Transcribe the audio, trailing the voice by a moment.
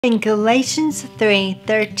In Galatians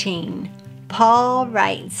 3:13, Paul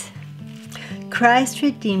writes, Christ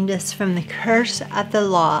redeemed us from the curse of the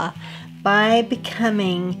law by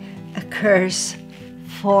becoming a curse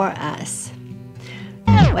for us.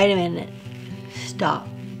 Wait a minute. Stop.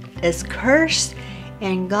 Does curse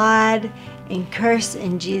and God and curse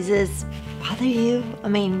and Jesus bother you? I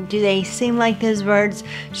mean, do they seem like those words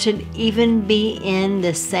should even be in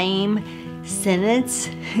the same sentence?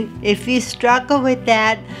 If you struggle with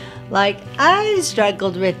that, like I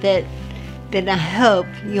struggled with it, then I hope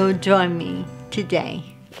you'll join me today.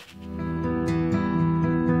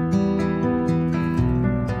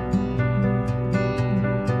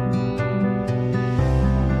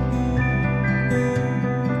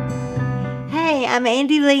 Hey, I'm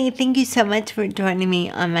Andy Lee. Thank you so much for joining me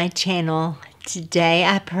on my channel today.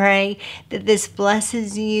 I pray that this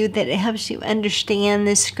blesses you, that it helps you understand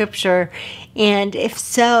this scripture, and if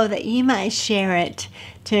so, that you might share it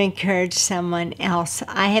to encourage someone else.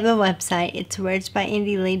 I have a website. It's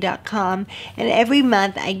wordsbyandylee.com, and every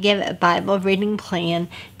month I give a Bible reading plan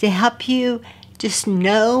to help you just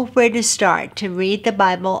know where to start to read the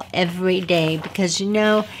Bible every day, because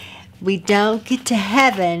we don't get to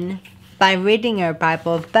heaven by reading our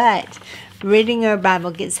Bible, but reading our Bible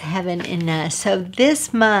gets heaven in us. So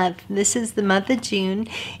this month, this is the month of June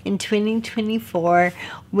in 2024,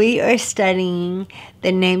 we are studying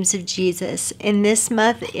the names of Jesus. And this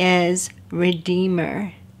month is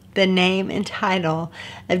Redeemer, the name and title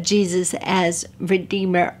of Jesus as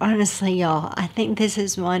Redeemer. Honestly, y'all, I think this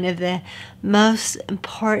is one of the most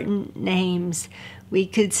important names we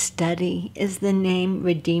could study, is the name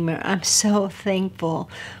Redeemer. I'm so thankful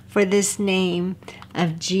for this name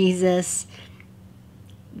of Jesus.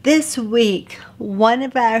 This week, one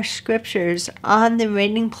of our scriptures on the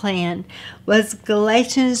reading plan was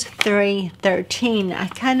Galatians 3:13. I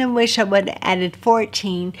kind of wish I would have added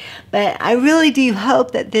 14, but I really do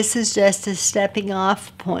hope that this is just a stepping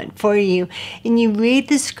off point for you. And you read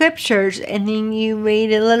the scriptures and then you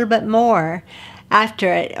read a little bit more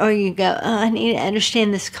after it, or you go, I need to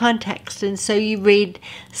understand this context, and so you read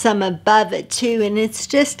some above it too, and it's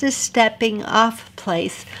just a stepping off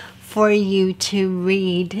place for you to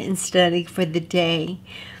read and study for the day.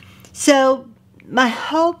 So my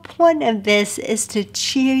whole point of this is to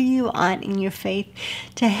cheer you on in your faith,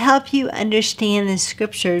 to help you understand the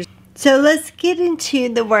scriptures. So let's get into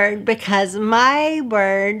the word, because my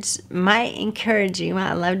words might encourage you.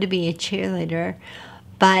 I love to be a cheerleader,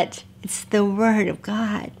 but it's the Word of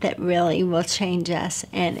God that really will change us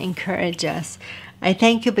and encourage us. I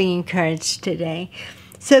think you'll be encouraged today.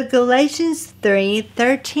 So Galatians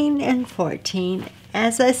 3:13 and 14,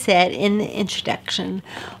 as I said in the introduction,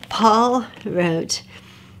 Paul wrote,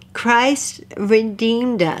 Christ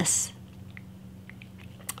redeemed us.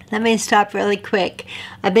 Let me stop really quick.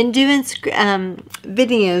 I've been doing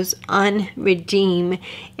videos on redeem,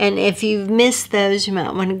 and if you've missed those, you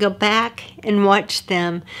might want to go back and watch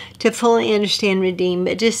them to fully understand redeem.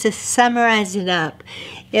 But just to summarize it up,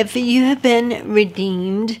 if you have been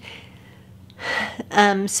redeemed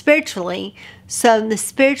spiritually, so the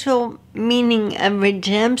spiritual meaning of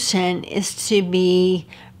redemption is to be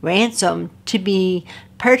ransomed, to be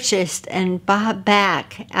purchased and bought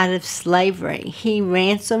back out of slavery. He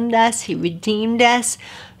ransomed us. He redeemed us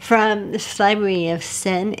from the slavery of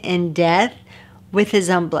sin and death with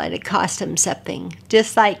his own blood. It cost him something.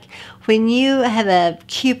 Just like when you have a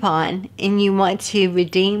coupon and you want to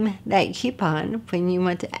redeem that coupon, when you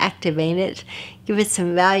want to activate it, give it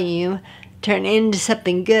some value, turn it into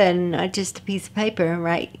something good, not just a piece of paper,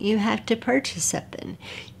 right? You have to purchase something.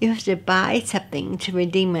 You have to buy something to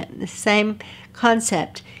redeem it. The same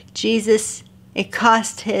concept. Jesus, it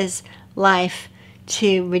cost his life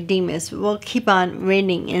to redeem us. We'll keep on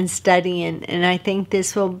reading and studying, and I think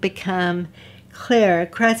this will become clear.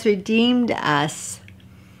 Christ redeemed us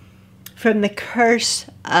from the curse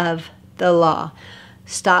of the law.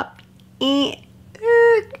 Stop.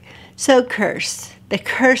 So curse. The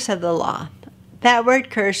curse of the law. That word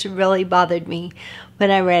curse really bothered me when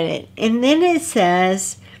I read it. And then it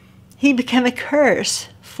says, he became a curse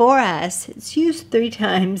for us. It's used 3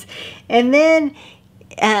 times. And then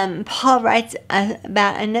Paul writes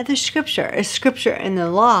about another scripture, a scripture in the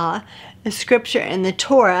law, a scripture in the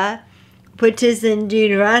Torah, which is in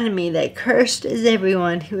Deuteronomy, that cursed is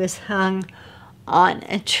everyone who is hung on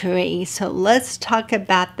a tree. So let's talk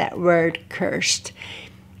about that word cursed.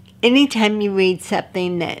 anytime you read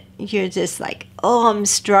something that you're just like, oh, I'm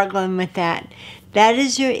struggling with that, that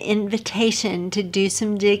is your invitation to do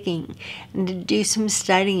some digging and to do some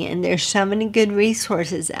studying. And there's so many good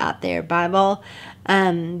resources out there.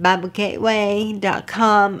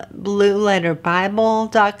 BibleGateway.com,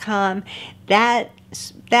 BlueLetterBible.com.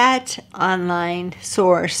 That online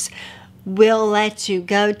source will let you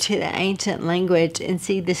go to the ancient language and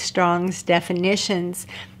see the Strong's definitions.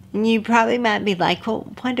 And you probably might be like,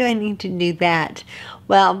 well, why do I need to do that?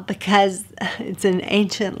 Well, because it's an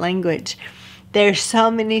ancient language. There's so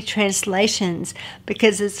many translations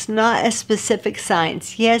because it's not a specific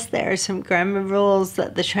science. Yes, there are some grammar rules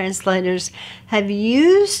that the translators have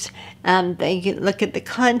used. They can look at the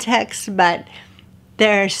context, but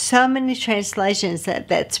there are so many translations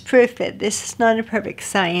that's proof that this is not a perfect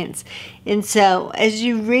science. And so as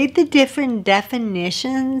you read the different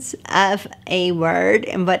definitions of a word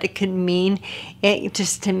and what it could mean,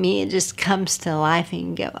 to me, it just comes to life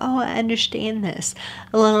and you go, oh, I understand this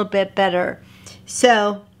a little bit better.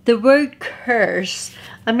 So the word curse,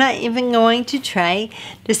 I'm not even going to try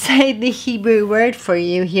to say the Hebrew word for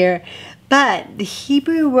you here, but the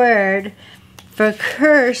Hebrew word for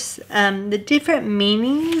curse, the different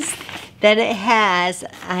meanings that it has,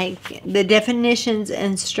 the definitions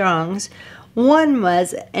in Strong's, one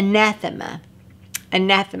was anathema.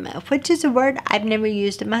 Anathema, which is a word I've never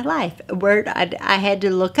used in my life. A word I had to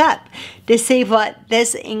look up to see what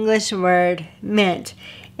this English word meant.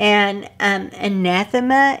 And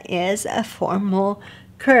anathema is a formal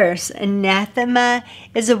curse. Anathema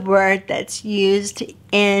is a word that's used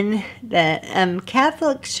in the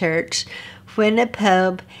Catholic Church when a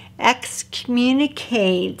pope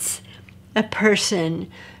excommunicates a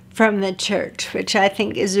person from the church, which I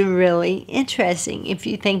think is really interesting if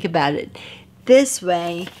you think about it this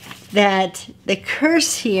way, that the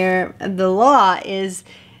curse here of the law is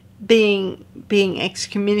being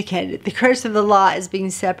excommunicated. The curse of the law is being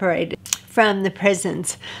separated from the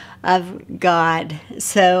presence of God.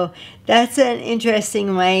 So that's an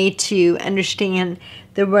interesting way to understand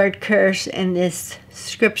the word curse in this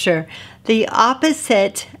scripture. The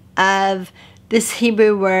opposite of this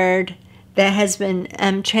Hebrew word that has been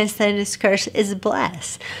translated as curse is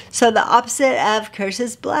bless. So the opposite of curse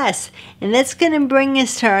is bless. And that's going to bring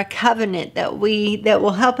us to our covenant that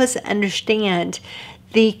will help us understand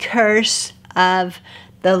the curse of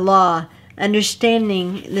the law.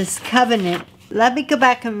 Understanding this covenant. Let me go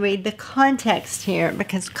back and read the context here,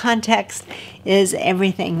 because context is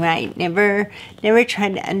everything, right? Never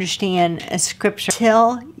trying to understand a scripture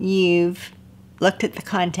till you've looked at the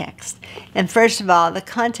context. And first of all, the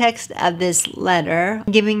context of this letter,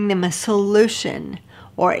 giving them a solution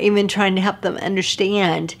or even trying to help them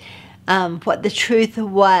understand what the truth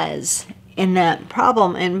was in that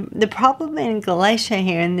problem. And the problem in Galatia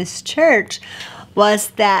here in this church was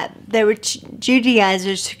that there were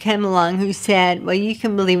Judaizers who came along who said, well, you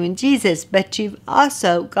can believe in Jesus, but you've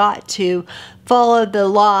also got to follow the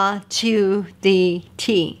law to the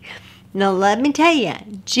T. Now, let me tell you,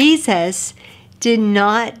 Jesus did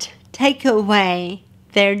not take away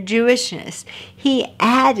their Jewishness. He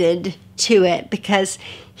added to it because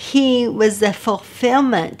he was the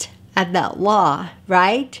fulfillment of that law,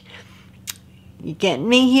 right? You get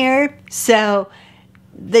me here? So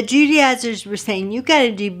the Judaizers were saying, you got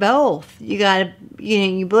to do both. You got to,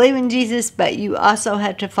 you believe in Jesus, but you also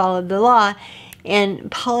have to follow the law.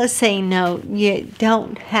 And Paul is saying, no, you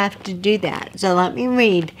don't have to do that. So let me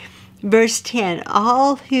read verse 10.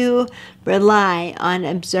 All who rely on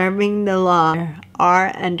observing the law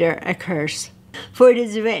are under a curse. For it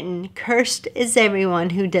is written, cursed is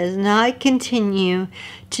everyone who does not continue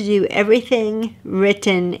to do everything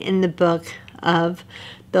written in the book of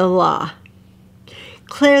the law.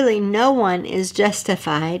 Clearly, no one is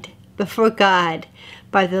justified before God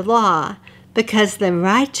by the law, because the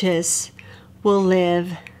righteous will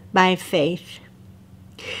live by faith.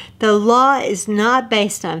 The law is not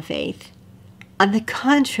based on faith. On the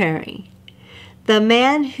contrary, the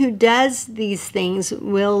man who does these things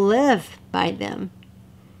will live by them.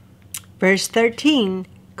 Verse 13,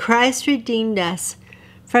 Christ redeemed us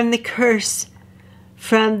from the curse,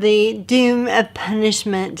 from the doom of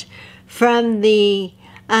punishment, from the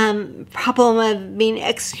problem of being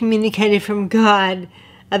excommunicated from God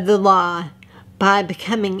of the law, by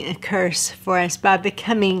becoming a curse for us, by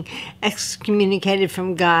becoming excommunicated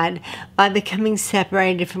from God, by becoming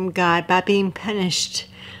separated from God, by being punished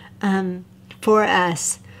for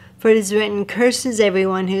us. For it is written, cursed is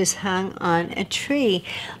everyone who is hung on a tree.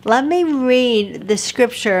 Let me read the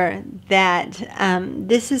scripture that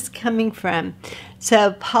this is coming from.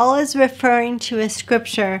 So Paul is referring to a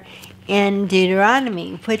scripture in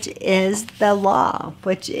Deuteronomy, which is the law,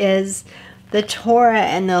 which is the Torah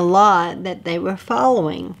and the law that they were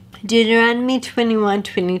following. Deuteronomy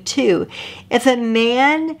 21:22. If a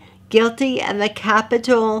man guilty of a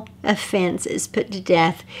capital offense is put to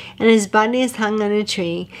death, and his body is hung on a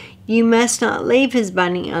tree, you must not leave his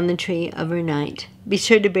body on the tree overnight. Be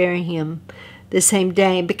sure to bury him the same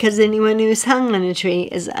day, because anyone who is hung on a tree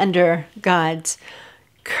is under God's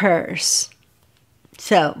curse.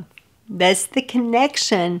 So, that's the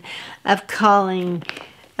connection of calling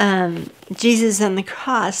Jesus on the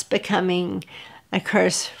cross becoming a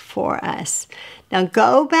curse for us. Now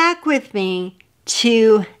go back with me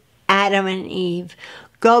to Adam and Eve.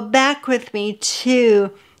 Go back with me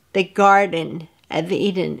to the Garden of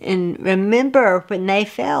Eden and remember when they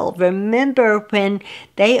fell. Remember when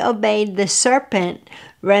they obeyed the serpent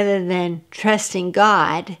rather than trusting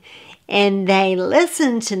God, and they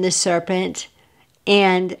listened to the serpent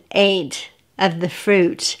and ate of the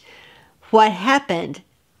fruit. What happened?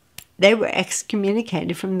 They were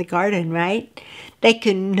excommunicated from the garden, right? They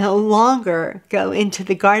could no longer go into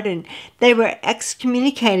the garden. They were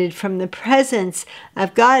excommunicated from the presence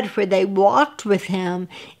of God where they walked with Him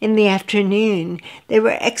in the afternoon. They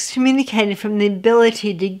were excommunicated from the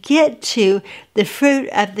ability to get to the fruit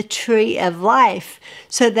of the tree of life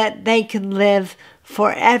so that they could live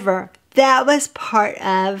forever. That was part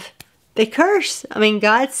of the curse. I mean,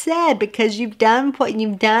 God said, because you've done what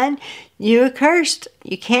you've done, you are cursed.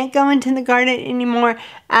 You can't go into the garden anymore.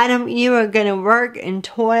 Adam, you are going to work and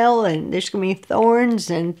toil, and there's going to be thorns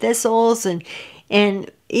and thistles.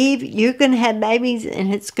 And Eve, you're going to have babies,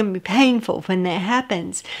 and it's going to be painful when that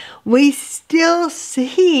happens. We still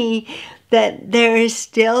see that there is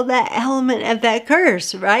still that element of that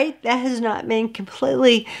curse, right? That has not been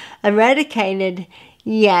completely eradicated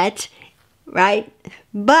yet, right?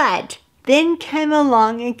 But then came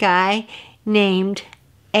along a guy named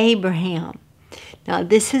Abraham. Now,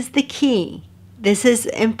 this is the key. This is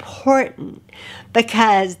important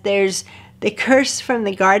because there's the curse from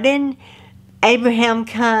the garden. Abraham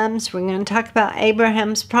comes. We're going to talk about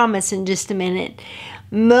Abraham's promise in just a minute.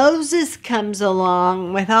 Moses comes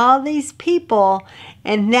along with all these people,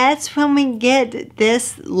 and that's when we get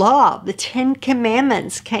this law. The 10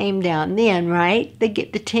 Commandments came down then, right? They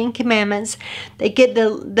get the 10 Commandments. They get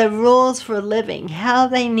the rules for living, how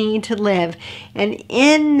they need to live. And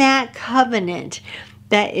in that covenant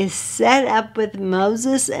that is set up with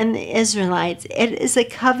Moses and the Israelites, it is a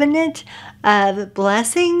covenant of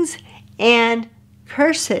blessings and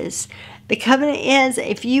curses. The covenant is,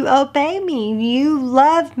 if you obey me, you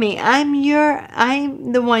love me, I'm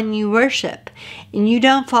the one you worship, and you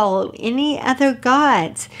don't follow any other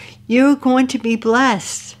gods, you're going to be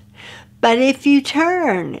blessed. But if you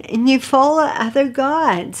turn and you follow other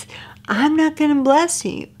gods, I'm not going to bless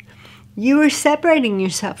you. You are separating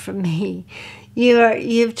yourself from me.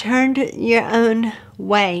 You've turned your own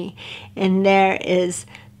way, and there is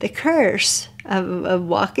the curse of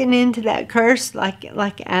walking into that curse like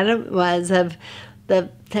Adam was, of the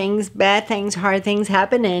things, bad things, hard things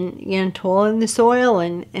happen, and toil in the soil,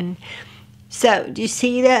 and so do you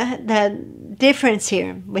see the difference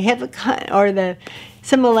here? We have the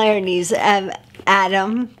similarities of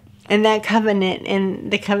Adam and that covenant,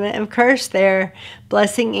 and the covenant of curse there,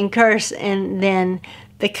 blessing and curse, and then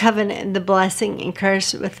the covenant, the blessing and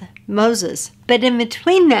curse with Moses. But in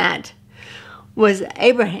between that was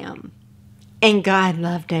Abraham. And God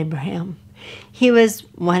loved Abraham. He was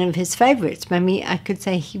one of his favorites. Maybe I could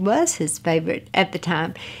say he was his favorite at the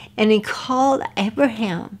time. And he called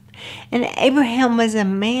Abraham. And Abraham was a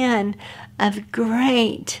man of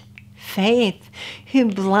great faith who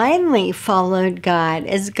blindly followed God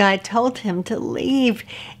as God told him to leave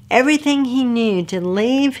everything he knew, to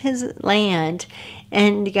leave his land.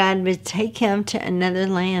 And God would take him to another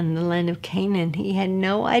land, the land of Canaan. He had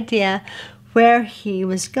no idea where he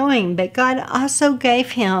was going, but God also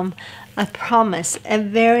gave him a promise, a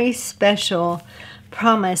very special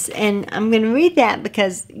promise. And I'm going to read that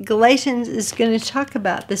because Galatians is going to talk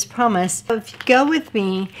about this promise. So if you go with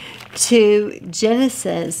me to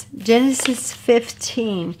Genesis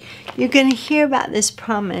 15, you're going to hear about this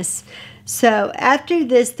promise. So after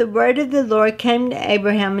this, the word of the Lord came to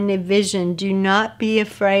Abraham in a vision. Do not be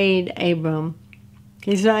afraid, Abram.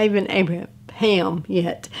 He's not even Abraham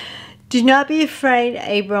yet. Do not be afraid,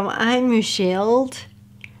 Abram. I am your shield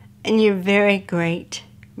and your very great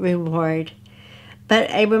reward.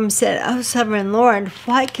 But Abram said, O sovereign Lord,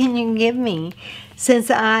 what can you give me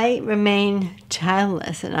since I remain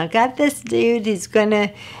childless? And I got this dude, he's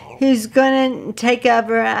gonna take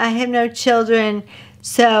over. I have no children.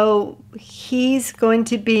 So he's going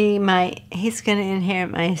to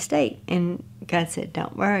inherit my estate. And God said,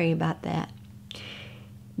 don't worry about that.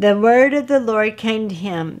 The word of the Lord came to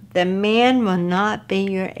him, the man will not be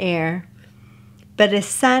your heir, but a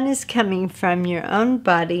son is coming from your own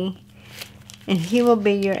body, and he will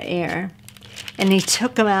be your heir. And he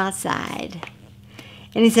took him outside.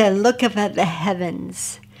 And he said, look up at the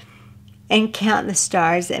heavens and count the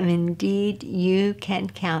stars, and indeed you can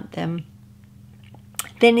count them.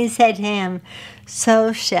 Then he said to him,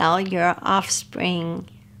 so shall your offspring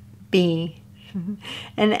be.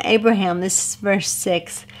 And Abraham, this is verse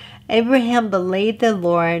 6, Abraham believed the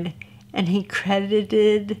Lord, and he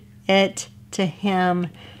credited it to him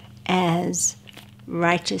as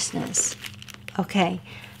righteousness. Okay,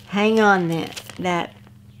 hang on that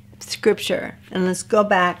scripture, and let's go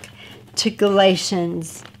back to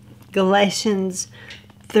Galatians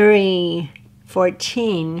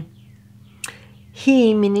 3:14.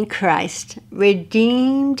 He, meaning Christ,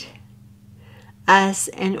 redeemed us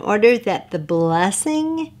in order that the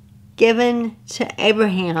blessing given to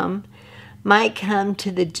Abraham might come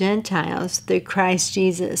to the Gentiles through Christ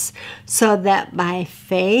Jesus, so that by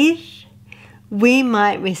faith we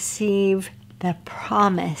might receive the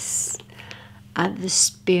promise of the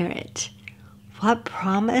Spirit. What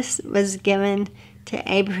promise was given to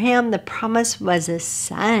Abraham? The promise was a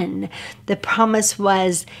son. The promise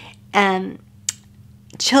was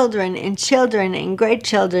children and children and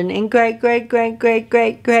grandchildren and great.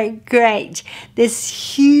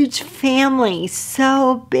 This huge family,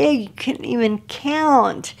 so big you couldn't even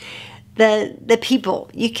count the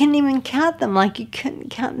people. You couldn't even count them like you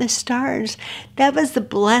couldn't count the stars. That was the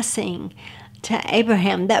blessing to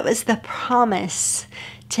Abraham. That was the promise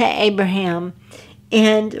to Abraham.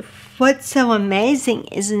 And what's so amazing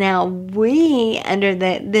is now we, under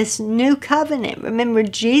this new covenant, remember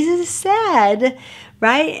Jesus said,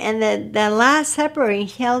 right, and the Last Supper, he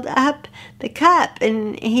held up the cup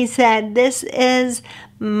and he said, this is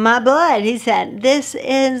my blood. He said, this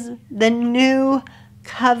is the new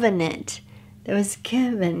covenant that was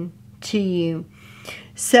given to you.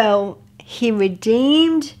 So he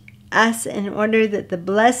redeemed us in order that the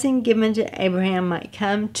blessing given to Abraham might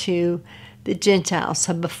come to the Gentiles.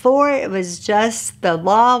 So before, it was just, the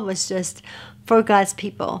law was just for God's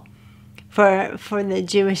people, for the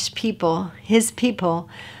Jewish people, his people.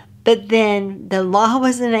 But then the law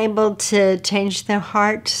wasn't able to change their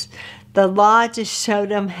hearts. The law just showed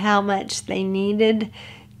them how much they needed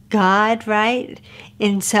God, right?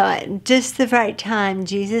 And so at just the right time,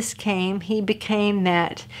 Jesus came. He became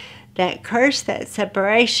that curse, that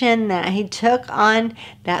separation, that he took on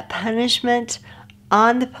that punishment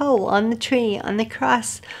on the pole, on the tree, on the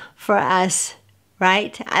cross for us,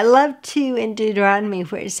 right? I love too in Deuteronomy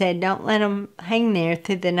where it said, don't let them hang there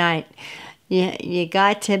through the night. You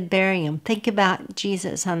got to bury him. Think about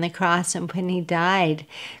Jesus on the cross and when he died.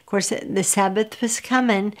 Of course, the Sabbath was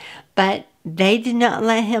coming, but they did not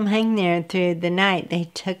let him hang there through the night. They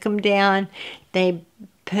took him down. They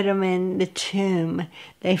put him in the tomb.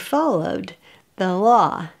 They followed the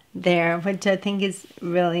law there, which I think is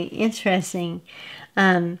really interesting.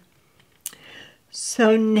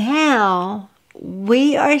 So now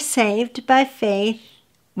we are saved by faith.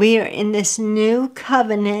 We are in this new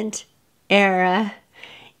covenant era,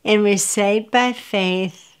 and we're saved by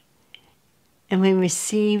faith, and we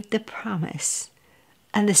receive the promise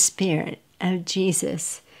of the Spirit of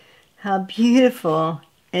Jesus. How beautiful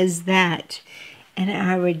is that in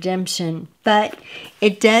our redemption? But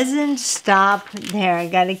it doesn't stop there. I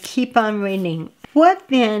got to keep on reading. What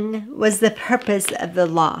then was the purpose of the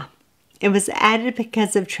law? It was added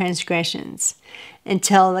because of transgressions,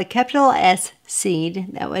 until the capital S seed,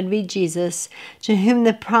 that would be Jesus, to whom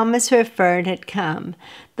the promise referred, had come.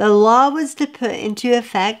 The law was to put into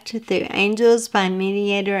effect through angels by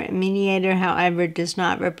mediator. A mediator, however, does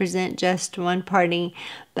not represent just one party,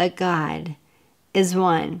 but God is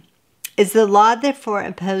one. Is the law therefore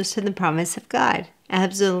opposed to the promise of God?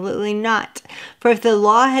 Absolutely not. For if the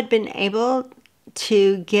law had been able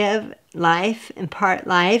to give life, impart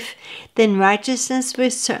life, then righteousness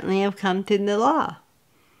would certainly have come through the law.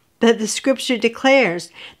 But the scripture declares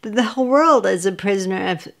that the whole world is a prisoner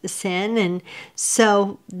of sin, and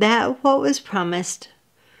so that what was promised,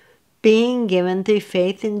 being given through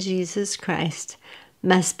faith in Jesus Christ,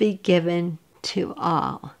 must be given to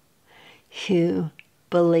all who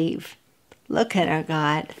believe. Look at our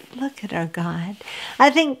God. Look at our God. I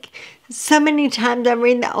think so many times I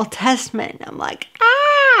read the Old Testament, I'm like,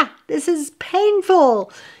 this is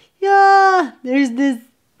painful. Yeah, there's this,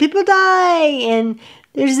 people die, and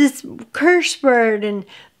there's this curse word,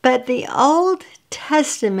 but the Old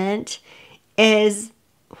Testament is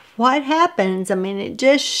what happens. I mean, it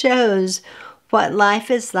just shows what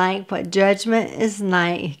life is like, what judgment is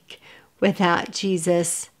like without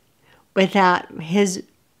Jesus, without his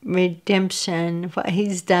redemption, what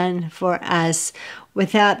he's done for us,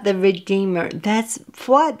 without the Redeemer. That's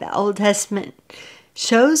what the Old Testament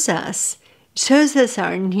shows us. It shows us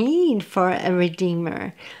our need for a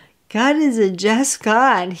Redeemer. God is a just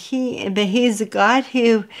God. But he's a God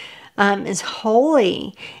who is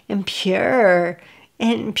holy and pure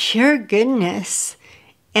goodness.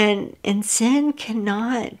 And sin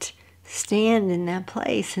cannot stand in that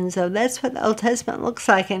place. And so that's what the Old Testament looks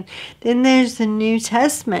like. And then there's the New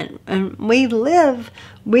Testament. And we've lived.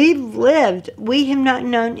 We have not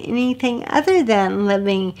known anything other than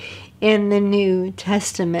living in the New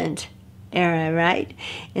Testament era, right?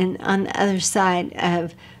 And on the other side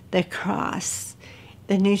of the cross,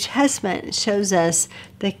 the New Testament shows us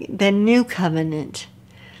the new covenant,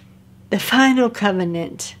 the final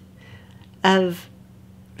covenant of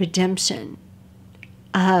redemption,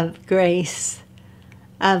 of grace,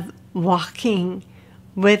 of walking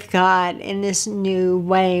with God in this new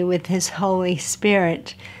way with his Holy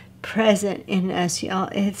Spirit present in us, y'all.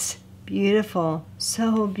 It's beautiful,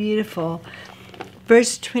 so beautiful.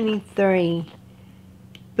 Verse 23,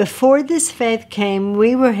 before this faith came,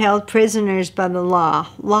 we were held prisoners by the law,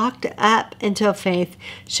 locked up until faith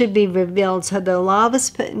should be revealed. So the law was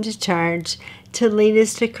put into charge to lead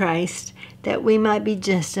us to Christ, that we might be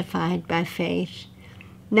justified by faith.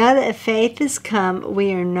 Now that faith has come,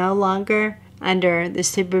 we are no longer under the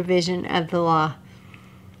supervision of the law.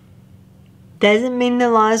 Doesn't mean the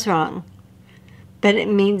law is wrong, but it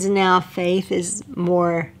means now faith is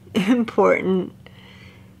more important.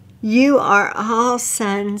 You are all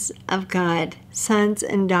sons of God, sons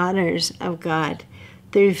and daughters of God,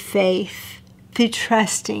 through faith, through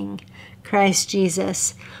trusting Christ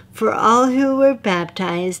Jesus. For all who were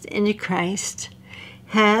baptized into Christ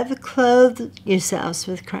have clothed yourselves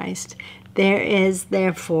with Christ. There is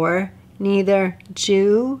therefore neither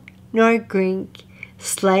Jew nor Greek,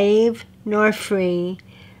 slave nor free,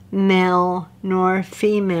 male nor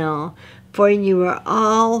female, for you are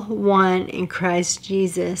all one in Christ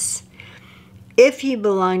Jesus. If you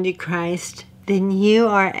belong to Christ, then you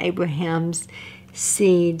are Abraham's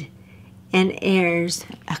seed and heirs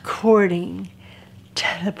according to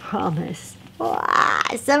the promise. Wow.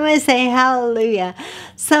 Somebody say hallelujah.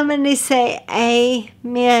 Somebody say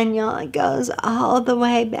amen. Y'all, it goes all the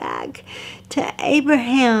way back to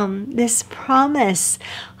Abraham, this promise.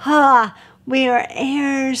 We are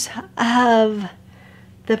heirs of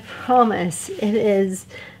the promise. It is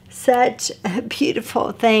such a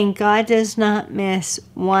beautiful thing. God does not miss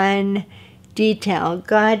one detail.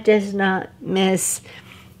 God does not miss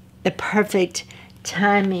the perfect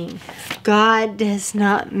timing. God does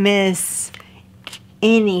not miss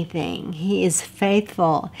anything. He is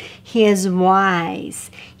faithful. He is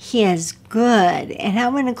wise. He is good. And I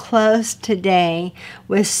want to close today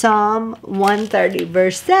with Psalm 130,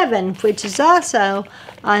 verse 7, which is also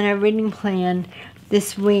on our reading plan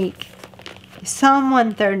this week. Psalm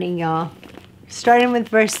 130, y'all. Starting with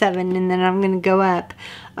verse 7, and then I'm going to go up.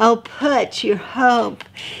 Oh, put your hope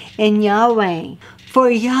in Yahweh. For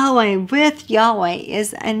Yahweh, with Yahweh,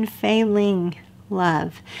 is unfailing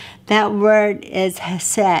love. That word is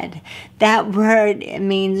hesed. That word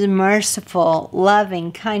means merciful,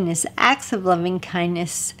 loving kindness, acts of loving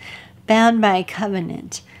kindness, bound by a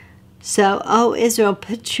covenant. So, O Israel,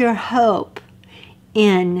 put your hope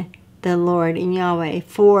in the Lord, in Yahweh.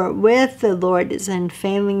 For with the Lord is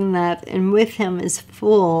unfailing love, and with him is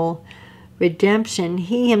full redemption.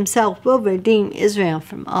 He himself will redeem Israel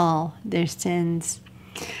from all their sins.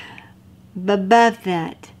 But above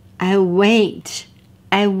that, I wait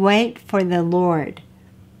for the Lord.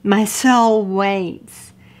 My soul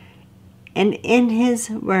waits. And in his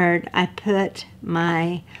word I put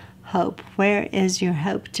my hope. Where is your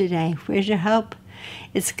hope today? Where's your hope?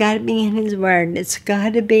 It's got to be in his word. It's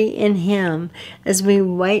got to be in him. As we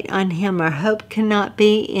wait on him, our hope cannot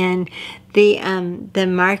be in the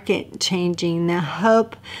market changing. The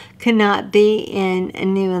hope cannot be in a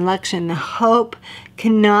new election. The hope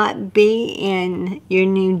cannot be in your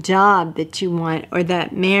new job that you want, or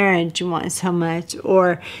that marriage you want so much,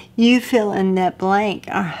 or you fill in that blank.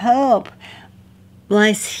 Our hope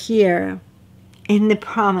lies here in the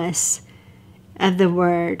promise of the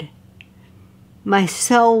word. My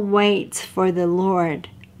soul waits for the Lord,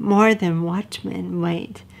 more than watchmen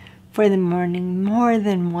wait for the morning, more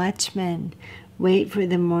than watchmen wait for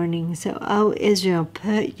the morning. So, O Israel,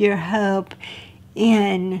 put your hope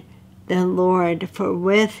in the Lord, for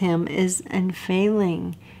with him is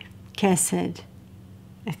unfailing chesed,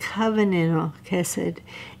 a covenantal chesed,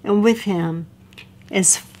 and with him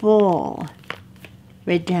is full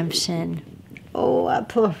redemption. Oh, I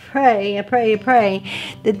pray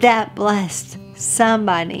that blessed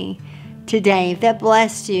somebody today. If that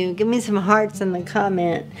blessed you, give me some hearts in the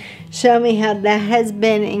comment. Show me how that has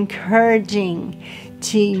been encouraging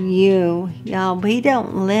to you. Y'all, we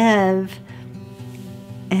don't live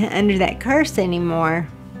under that curse anymore.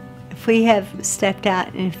 If we have stepped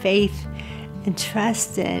out in faith and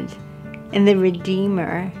trusted in the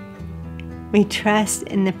Redeemer, we trust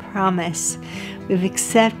in the promise. We've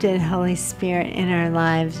accepted Holy Spirit in our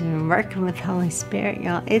lives and we're working with Holy Spirit,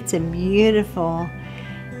 y'all. It's a beautiful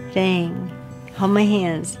thing. Hold my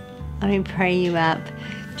hands. Let me pray you up.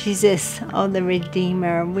 Jesus, oh, the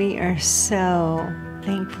Redeemer, we are so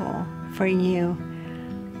thankful for you.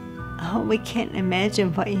 Oh, we can't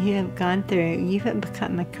imagine what you have gone through. You have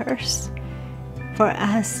become a curse for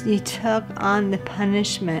us. You took on the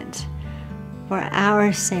punishment for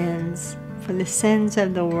our sins, for the sins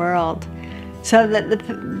of the world, so that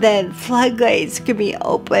the floodgates could be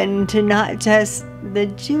open to not just the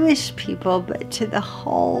Jewish people, but to the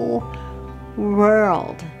whole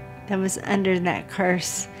world that was under that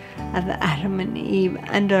curse of Adam and Eve,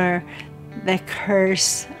 under the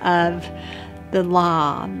curse of the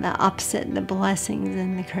law, the opposite, the blessings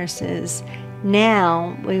and the curses.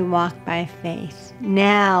 Now we walk by faith.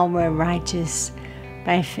 Now we're righteous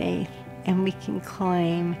by faith. And we can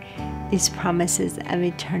claim these promises of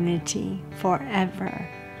eternity forever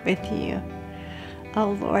with you.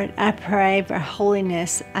 Oh Lord, I pray for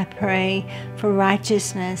holiness. I pray for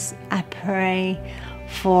righteousness. I pray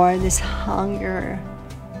for this hunger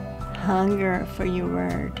for your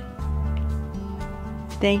word.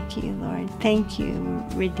 Thank you, Lord. Thank you,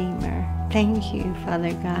 Redeemer. Thank you,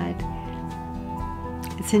 Father God.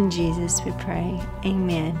 It's in Jesus we pray.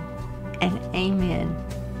 Amen and amen.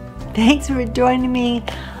 Thanks for joining me.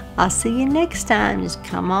 I'll see you next time. Just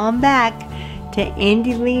come on back to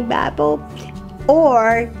Andy Lee Bible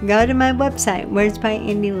or go to my website,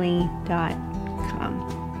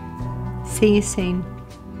 wordsbyandylee.com. See you soon.